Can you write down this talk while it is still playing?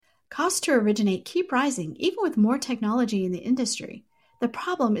Costs to originate keep rising even with more technology in the industry. The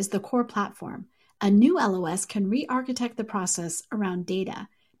problem is the core platform. A new LOS can re-architect the process around data,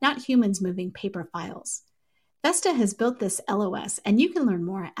 not humans moving paper files. Vesta has built this LOS, and you can learn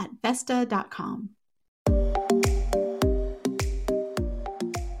more at Vesta.com.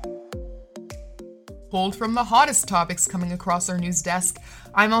 Pulled from the hottest topics coming across our news desk,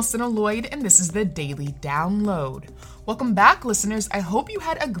 I'm Alcina Lloyd, and this is the Daily Download. Welcome back, listeners. I hope you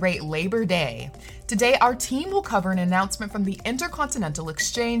had a great Labor Day. Today, our team will cover an announcement from the Intercontinental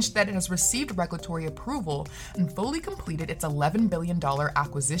Exchange that it has received regulatory approval and fully completed its $11 billion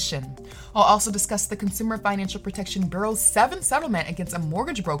acquisition. I'll also discuss the Consumer Financial Protection Bureau's 7th settlement against a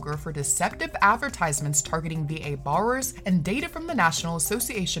mortgage broker for deceptive advertisements targeting VA borrowers and data from the National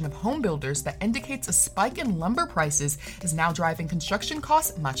Association of Home Builders that indicates a spike in lumber prices is now driving construction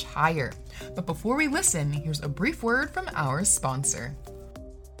costs much higher. But before we listen, here's a brief word from our sponsor.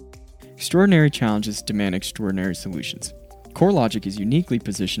 Extraordinary challenges demand extraordinary solutions. CoreLogic is uniquely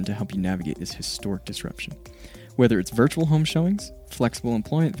positioned to help you navigate this historic disruption. Whether it's virtual home showings, flexible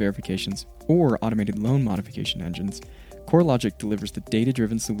employment verifications, or automated loan modification engines, CoreLogic delivers the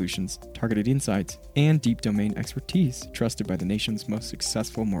data-driven solutions, targeted insights, and deep domain expertise trusted by the nation's most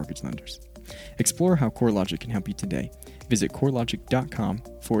successful mortgage lenders. Explore how CoreLogic can help you today. Visit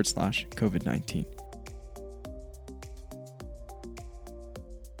corelogic.com/COVID-19.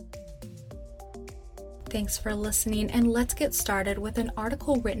 Thanks for listening, and let's get started with an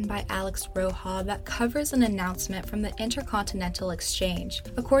article written by Alex Roja that covers an announcement from the Intercontinental Exchange.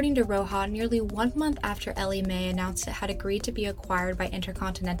 According to Roja, nearly 1 month after Ellie Mae announced it had agreed to be acquired by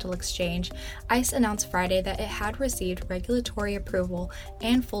Intercontinental Exchange, ICE announced Friday that it had received regulatory approval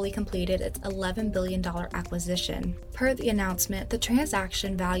and fully completed its $11 billion acquisition. Per the announcement, the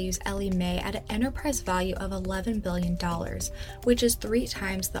transaction values Ellie Mae at an enterprise value of $11 billion, which is 3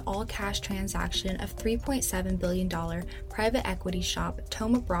 times the all-cash transaction of $3.7 billion private equity shop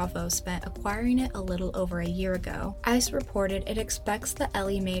Thoma Bravo spent acquiring it a little over a year ago. ICE reported it expects the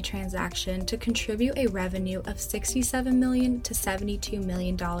Ellie Mae transaction to contribute a revenue of $67 million to $72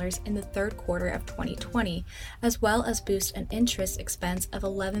 million in the third quarter of 2020, as well as boost an interest expense of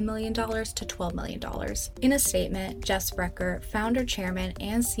 $11 million to $12 million. In a statement, Jeff Sprecher, founder, chairman,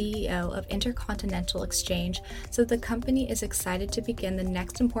 and CEO of Intercontinental Exchange, said the company is excited to begin the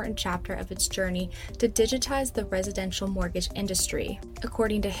next important chapter of its journey to digitize the residential mortgage industry.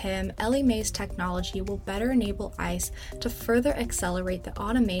 According to him, Ellie Mae's technology will better enable ICE to further accelerate the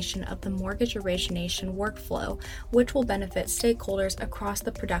automation of the mortgage origination workflow, which will benefit stakeholders across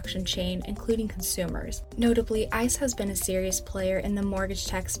the production chain, including consumers. Notably, ICE has been a serious player in the mortgage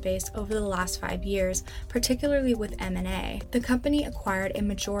tech space over the last 5 years, particularly with M&A. The company acquired a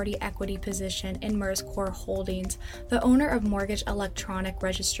majority equity position in MERS Core Holdings, the owner of Mortgage Electronic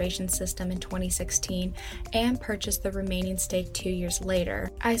Registration System, in 2016, and purchased the remaining stake 2 years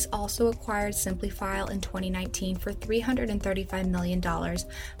later. ICE also acquired SimpliFile in 2019 for $335 million.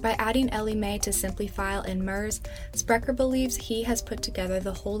 By adding Ellie Mae to SimpliFile and MERS, Sprecher believes he has put together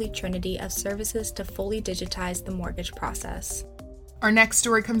the holy trinity of services to fully digitize the mortgage process. Our next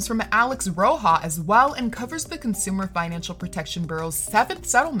story comes from Alex Roja as well and covers the Consumer Financial Protection Bureau's 7th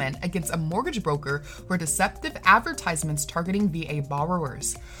settlement against a mortgage broker for deceptive advertisements targeting VA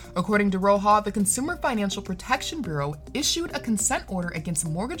borrowers. According to Roja, the Consumer Financial Protection Bureau issued a consent order against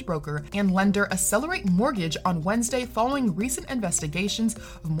mortgage broker and lender Accelerate Mortgage on Wednesday following recent investigations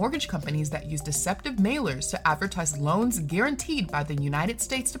of mortgage companies that use deceptive mailers to advertise loans guaranteed by the United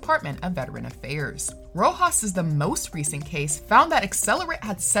States Department of Veteran Affairs. Roja says the most recent case found that Accelerate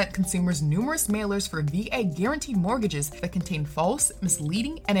had sent consumers numerous mailers for VA guaranteed mortgages that contained false,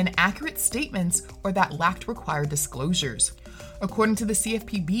 misleading, and inaccurate statements or that lacked required disclosures. According to the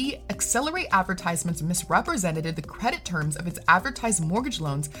CFPB, Accelerate advertisements misrepresented the credit terms of its advertised mortgage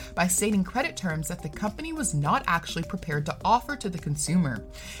loans by stating credit terms that the company was not actually prepared to offer to the consumer.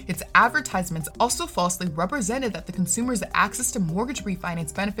 Its advertisements also falsely represented that the consumer's access to mortgage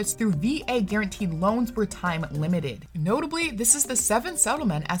refinance benefits through VA guaranteed loans were time limited. Notably, this is the 7th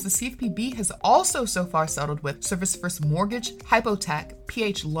settlement, as the CFPB has also so far settled with Service First Mortgage, Hypotech,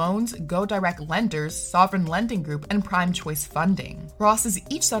 PH Loans, Go Direct Lenders, Sovereign Lending Group, and Prime Choice Funding. Ross says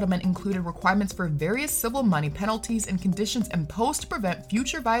each settlement included requirements for various civil money penalties and conditions imposed to prevent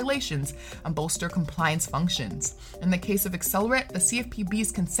future violations and bolster compliance functions. In the case of Accelerate, the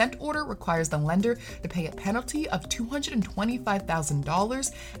CFPB's consent order requires the lender to pay a penalty of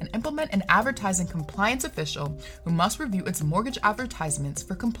 $225,000 and implement an advertising compliance official who must review its mortgage advertisements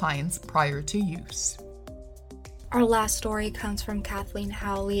for compliance prior to use. Our last story comes from Kathleen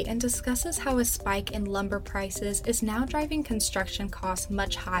Howley and discusses how a spike in lumber prices is now driving construction costs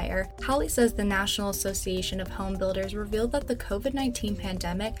much higher. Howley says the National Association of Home Builders revealed that the COVID-19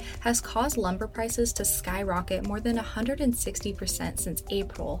 pandemic has caused lumber prices to skyrocket more than 160% since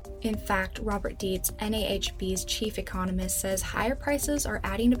April. In fact, Robert Dietz, NAHB's chief economist, says higher prices are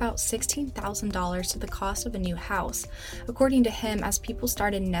adding about $16,000 to the cost of a new house. According to him, as people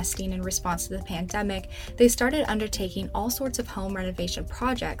started nesting in response to the pandemic, they started undertaking all sorts of home renovation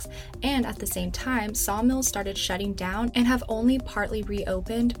projects, and at the same time, sawmills started shutting down and have only partly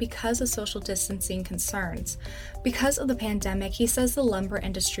reopened because of social distancing concerns. Because of the pandemic, he says the lumber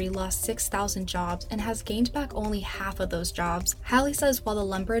industry lost 6,000 jobs and has gained back only half of those jobs. Howley says while the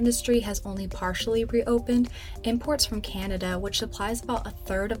lumber industry has only partially reopened, imports from Canada, which supplies about a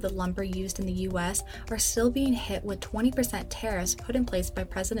third of the lumber used in the US, are still being hit with 20% tariffs put in place by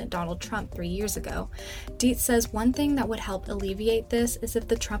President Donald Trump 3 years ago. Dietz says one thing that would help alleviate this is if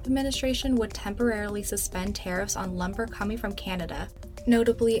the Trump administration would temporarily suspend tariffs on lumber coming from Canada.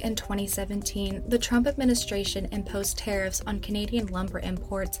 Notably, in 2017, the Trump administration imposed tariffs on Canadian lumber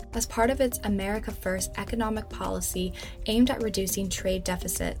imports as part of its America First economic policy aimed at reducing trade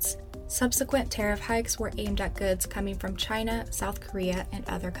deficits. Subsequent tariff hikes were aimed at goods coming from China, South Korea, and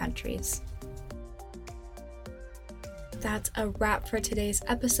other countries. That's a wrap for today's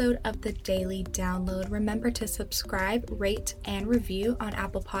episode of the Daily Download. Remember to subscribe, rate, and review on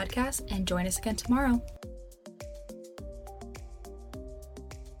Apple Podcasts, and join us again tomorrow.